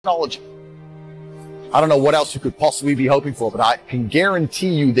technology. I don't know what else you could possibly be hoping for, but I can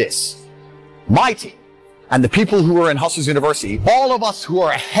guarantee you this. My team and the people who are in Hustlers University, all of us who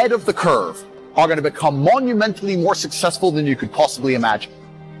are ahead of the curve, are going to become monumentally more successful than you could possibly imagine.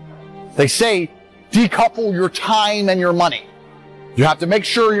 They say, decouple your time and your money. You have to make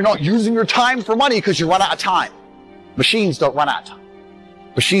sure you're not using your time for money because you run out of time. Machines don't run out of time.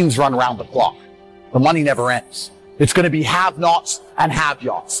 Machines run around the clock. The money never ends. It's going to be have-nots and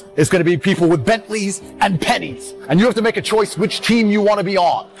have-yachts. It's going to be people with Bentleys and pennies. And you have to make a choice which team you want to be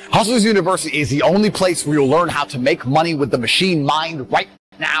on. Hustlers University is the only place where you'll learn how to make money with the machine mind right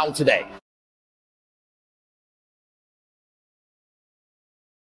now, today.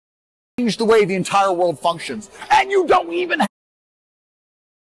 Change the way the entire world functions. And you don't even have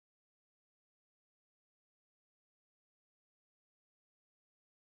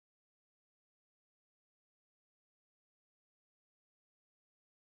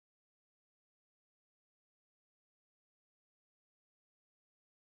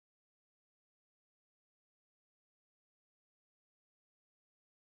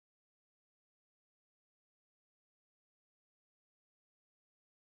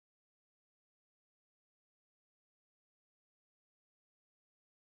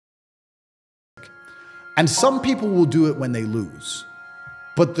And some people will do it when they lose.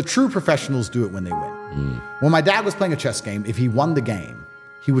 But the true professionals do it when they win. When my dad was playing a chess game, if he won the game,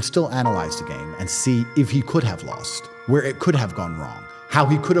 he would still analyze the game and see if he could have lost, where it could have gone wrong, how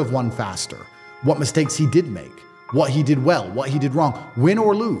he could have won faster, what mistakes he did make, what he did well, what he did wrong, win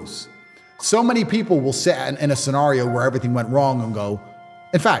or lose. So many people will sit in a scenario where everything went wrong and go,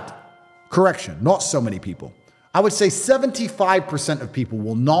 in fact, correction, not so many people. I would say 75% of people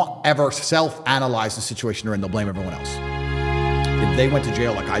will not ever self-analyze the situation they're in. They'll blame everyone else. If they went to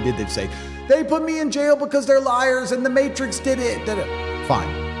jail like I did, they'd say, they put me in jail because they're liars and the Matrix did it.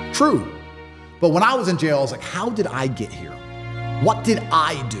 Fine, true. But when I was in jail, I was like, how did I get here? What did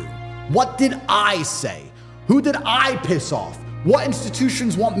I do? What did I say? Who did I piss off? What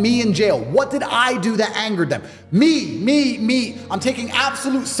institutions want me in jail? What did I do that angered them? Me. I'm taking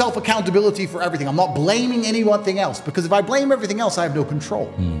absolute self-accountability for everything. I'm not blaming anything else, because if I blame everything else, I have no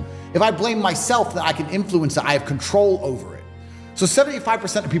control. If I blame myself, then I can influence it. I have control over it. So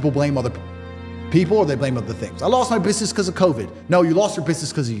 75% of people blame other people, or they blame other things. I lost my business because of COVID. No, you lost your business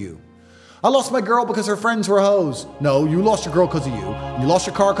because of you. I lost my girl because her friends were hoes. No, you lost your girl because of you. And you lost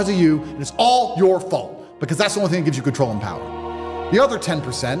your car because of you, and it's all your fault, because that's the only thing that gives you control and power. The other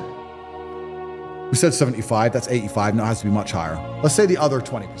 10%, we said 75, that's 85, now it has to be much higher. Let's say the other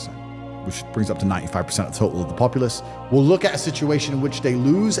 20%, which brings up to 95% of the total of the populace, will look at a situation in which they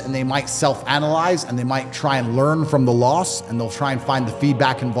lose, and they might self-analyze, and they might try and learn from the loss, and they'll try and find the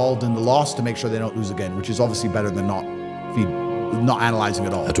feedback involved in the loss to make sure they don't lose again, which is obviously better than not analyzing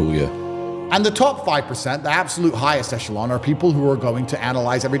at all. At all, yeah. And the top 5%, the absolute highest echelon, are people who are going to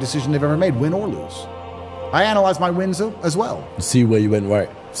analyze every decision they've ever made, win or lose. I analyze my wins as well. See where you went right.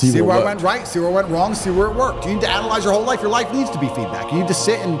 See where I went right, see where I went wrong, see where it worked. You need to analyze your whole life. Your life needs to be feedback. You need to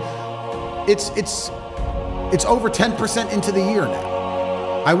sit and it's over 10% into the year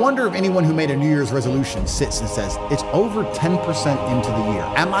now. I wonder if anyone who made a New Year's resolution sits and says, it's over 10% into the year.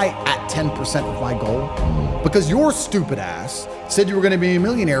 Am I at 10% of my goal? Because your stupid ass said you were going to be a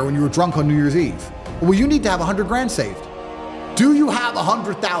millionaire when you were drunk on New Year's Eve. Well, you need to have 100 grand saved. Do you have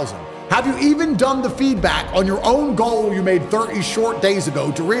 100,000? Have you even done the feedback on your own goal you made 30 short days ago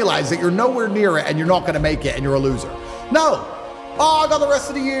to realize that you're nowhere near it and you're not going to make it and you're a loser? No. Oh, I got the rest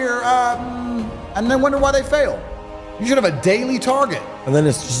of the year. And then wonder why they fail. You should have a daily target. And then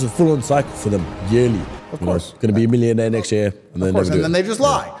it's just a full-on cycle for them yearly. Of course. Going to be a millionaire next year. And then, then they just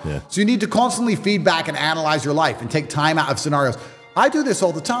lie. Yeah. So you need to constantly feedback and analyze your life and take time out of scenarios. I do this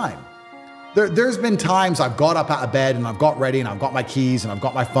all the time. There's been times I've got up out of bed and I've got ready and I've got my keys and I've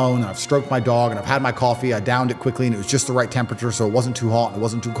got my phone and I've stroked my dog and I've had my coffee. I downed it quickly and it was just the right temperature, so it wasn't too hot and it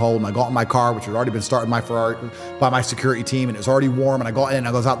wasn't too cold. And I got in my car, which had already been started by my security team, and it was already warm, and I got in and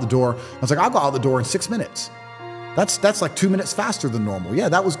I was out the door. I was like, I'll go out the door in 6 minutes. That's like 2 minutes faster than normal. Yeah,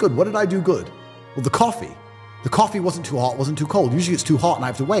 that was good. What did I do good? Well, the coffee. The coffee wasn't too hot, wasn't too cold. Usually it's too hot and I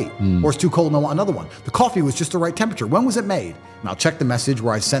have to wait. Or it's too cold and I want another one. The coffee was just the right temperature. When was it made? And I'll check the message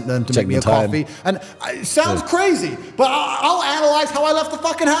where I sent them to make me a coffee. And it sounds crazy, but I'll analyze how I left the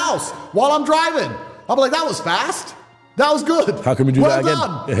fucking house while I'm driving. I'll be like, that was fast. That was good. How can we do that again?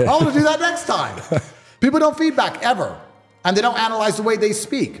 Done. I want to do that next time. People don't feedback ever. And they don't analyze the way they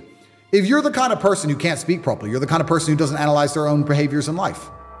speak. If you're the kind of person who can't speak properly, you're the kind of person who doesn't analyze their own behaviors in life.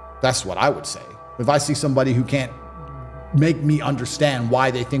 That's what I would say. If I see somebody who can't make me understand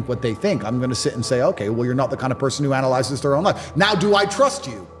why they think what they think. I'm going to sit and say, okay, well, you're not the kind of person who analyzes their own life. Now, do I trust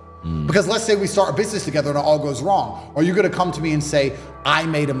you? Because let's say we start a business together and it all goes wrong. Are you going to come to me and say, I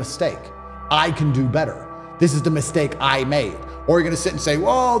made a mistake. I can do better. This is the mistake I made. Or you're going to sit and say,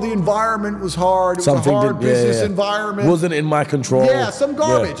 well, the environment was hard. It was a hard business environment. Wasn't in my control. Yeah, some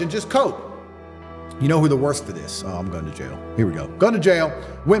garbage and just cope. You know who the worst for this? Oh, I'm going to jail. Here we go. Going to jail.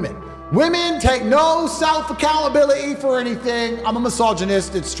 Women. Women take no self-accountability for anything. I'm a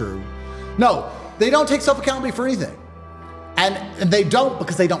misogynist. It's true. No, they don't take self-accountability for anything. And they don't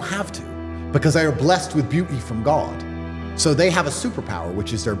because they don't have to. Because they are blessed with beauty from God. So they have a superpower,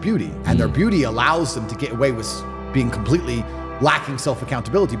 which is their beauty. And their beauty allows them to get away with being completely lacking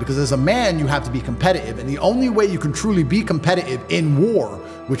self-accountability, because as a man, you have to be competitive. And the only way you can truly be competitive in war,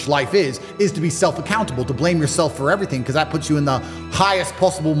 which life is to be self-accountable, to blame yourself for everything, because that puts you in the highest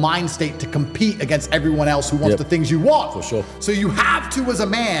possible mind state to compete against everyone else who wants the things you want. For sure. So you have to, as a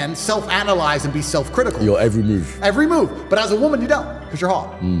man, self-analyze and be self-critical. Your every move. Every move. But as a woman, you don't, because you're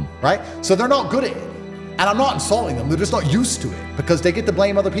hot, right? So they're not good at it. And I'm not insulting them. They're just not used to it, because they get to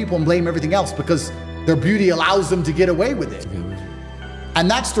blame other people and blame everything else because their beauty allows them to get away with it. And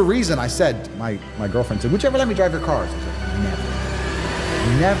that's the reason I said, my girlfriend said, would you ever let me drive your cars? I said,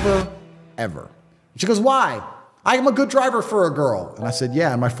 never. Never, ever. She goes, why? I'm a good driver for a girl. And I said,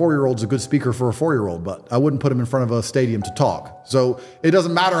 yeah, and my 4-year-old's a good speaker for a 4-year-old, but I wouldn't put him in front of a stadium to talk. So it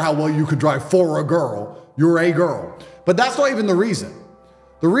doesn't matter how well you could drive for a girl, you're a girl. But that's not even the reason.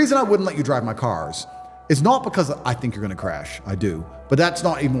 The reason I wouldn't let you drive my cars is not because I think you're gonna crash, I do, but that's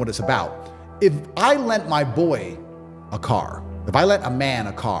not even what it's about. If I lent my boy a car, if I lent a man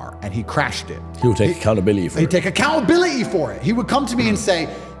a car and he crashed it, He will take accountability for it. He'd take accountability for it. He would come to me and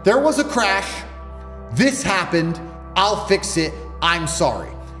say, there was a crash, this happened, I'll fix it, I'm sorry.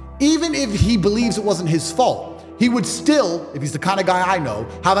 Even if he believes it wasn't his fault, he would still, if he's the kind of guy I know,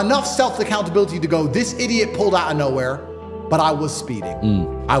 have enough self-accountability to go, this idiot pulled out of nowhere, but I was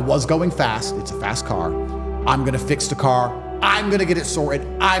speeding. I was going fast, it's a fast car. I'm gonna fix the car, I'm gonna get it sorted,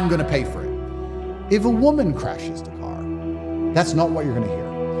 I'm gonna pay for it. If a woman crashes the car, that's not what you're gonna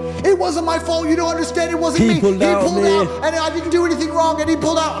hear. It wasn't my fault, you don't understand, it wasn't me. He pulled out, and I didn't do anything wrong, and he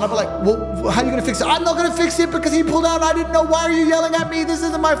pulled out. And I'll be like, well, how are you gonna fix it? I'm not gonna fix it because he pulled out and I didn't know. Why are you yelling at me? This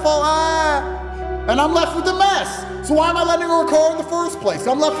isn't my fault. And I'm left with the mess. So why am I letting her a car in the first place?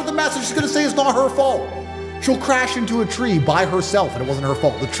 I'm left with the mess, and she's gonna say it's not her fault. She'll crash into a tree by herself, and it wasn't her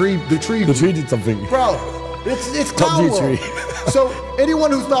fault. The tree did something. Bro, it's clown world. So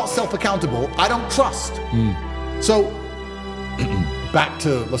anyone who's not self-accountable, I don't trust. So back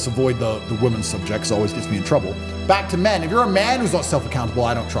to, let's avoid the women's subject, 'cause it always gets me in trouble. Back to men. If you're a man who's not self-accountable,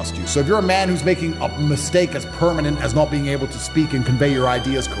 I don't trust you. So if you're a man who's making a mistake as permanent as not being able to speak and convey your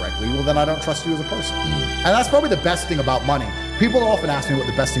ideas correctly, well, then I don't trust you as a person. And that's probably the best thing about money. People often ask me what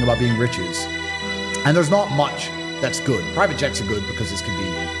the best thing about being rich is. And there's not much that's good. Private jets are good because it's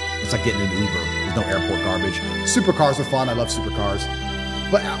convenient. It's like getting an Uber. There's no airport garbage. Supercars are fun. I love supercars.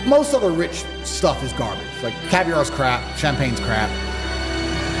 But most other rich stuff is garbage. Like caviar's crap, champagne's crap.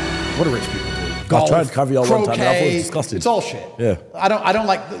 What do rich people do? Golf, I tried caviar one time and I thought it was disgusting. It's all shit. Yeah. I don't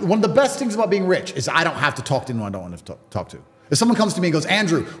like, one of the best things about being rich is I don't have to talk to anyone I don't want to talk to. If someone comes to me and goes,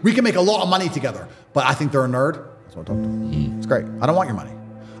 Andrew, we can make a lot of money together, but I think they're a nerd, that's what I talk to. It's great. I don't want your money.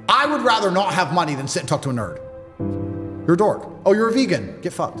 I would rather not have money than sit and talk to a nerd. You're a dork. Oh, you're a vegan.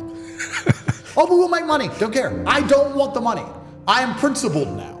 Get fucked. Oh, but we'll make money. Don't care. I don't want the money. I am principled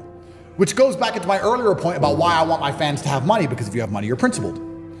now, which goes back into my earlier point about why I want my fans to have money, because if you have money, you're principled.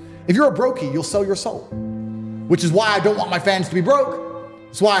 If you're a brokey, you'll sell your soul, which is why I don't want my fans to be broke.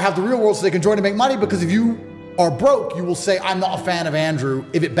 That's why I have the real world so they can join to make money, because if you are broke, you will say, I'm not a fan of Andrew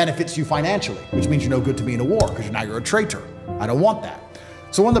if it benefits you financially, which means you're no good to me in a war because now you're a traitor. I don't want that.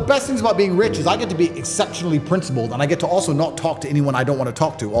 So one of the best things about being rich is I get to be exceptionally principled, and I get to also not talk to anyone I don't want to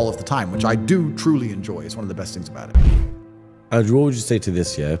talk to all of the time, which I do truly enjoy. It's one of the best things about it. Andrew, what would you say to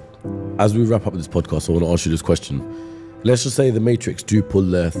this, yeah? As we wrap up this podcast, I want to ask you this question. Let's just say the Matrix do pull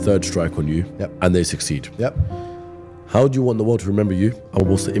their third strike on you, and they succeed. How do you want the world to remember you, and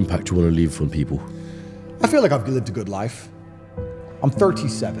what's the impact you want to leave on people? I feel like I've lived a good life. I'm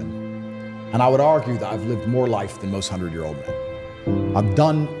 37, and I would argue that I've lived more life than most 100-year-old men. I've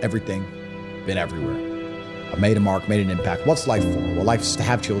done everything, been everywhere. I've made a mark, made an impact. What's life for? Well, life's to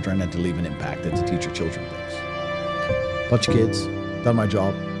have children and to leave an impact and to teach your children things. Bunch of kids, done my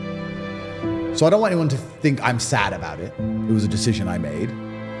job. So I don't want anyone to think I'm sad about it. It was a decision I made.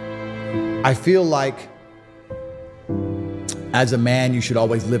 I feel like as a man, you should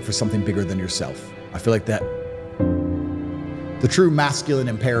always live for something bigger than yourself. I feel like that The true masculine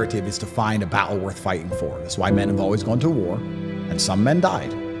imperative is to find a battle worth fighting for. That's why men have always gone to war, and some men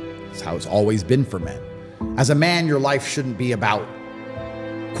died. That's how it's always been for men. As a man, your life shouldn't be about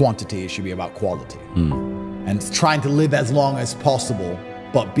quantity, it should be about quality. And trying to live as long as possible,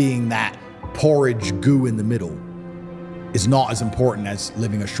 but being that porridge goo in the middle is not as important as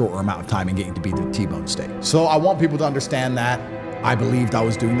living a shorter amount of time and getting to be the T-bone steak. So I want people to understand that I believed I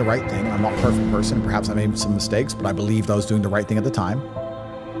was doing the right thing. I'm not a perfect person. Perhaps I made some mistakes, but I believed I was doing the right thing at the time.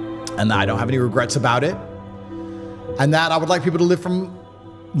 And that I don't have any regrets about it. And that I would like people to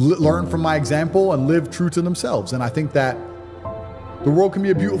learn from my example and live true to themselves. And I think that the world can be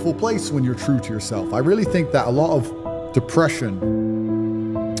a beautiful place when you're true to yourself. I really think that a lot of depression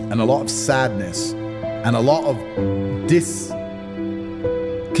and a lot of sadness and a lot of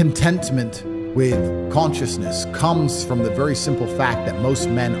discontentment with consciousness comes from the very simple fact that most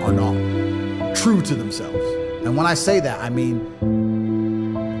men are not true to themselves. And when I say that, I mean,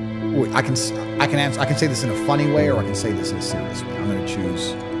 I can say this in a funny way, or I can say this in a serious way. I'm going to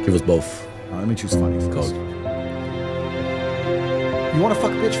choose. Give us both. Let me choose funny first. You want to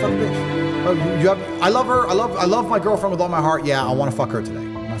fuck a bitch? Fuck a bitch. I love her. I love my girlfriend with all my heart. Yeah, I want to fuck her today.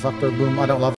 I fucked her. Boom. I don't love her.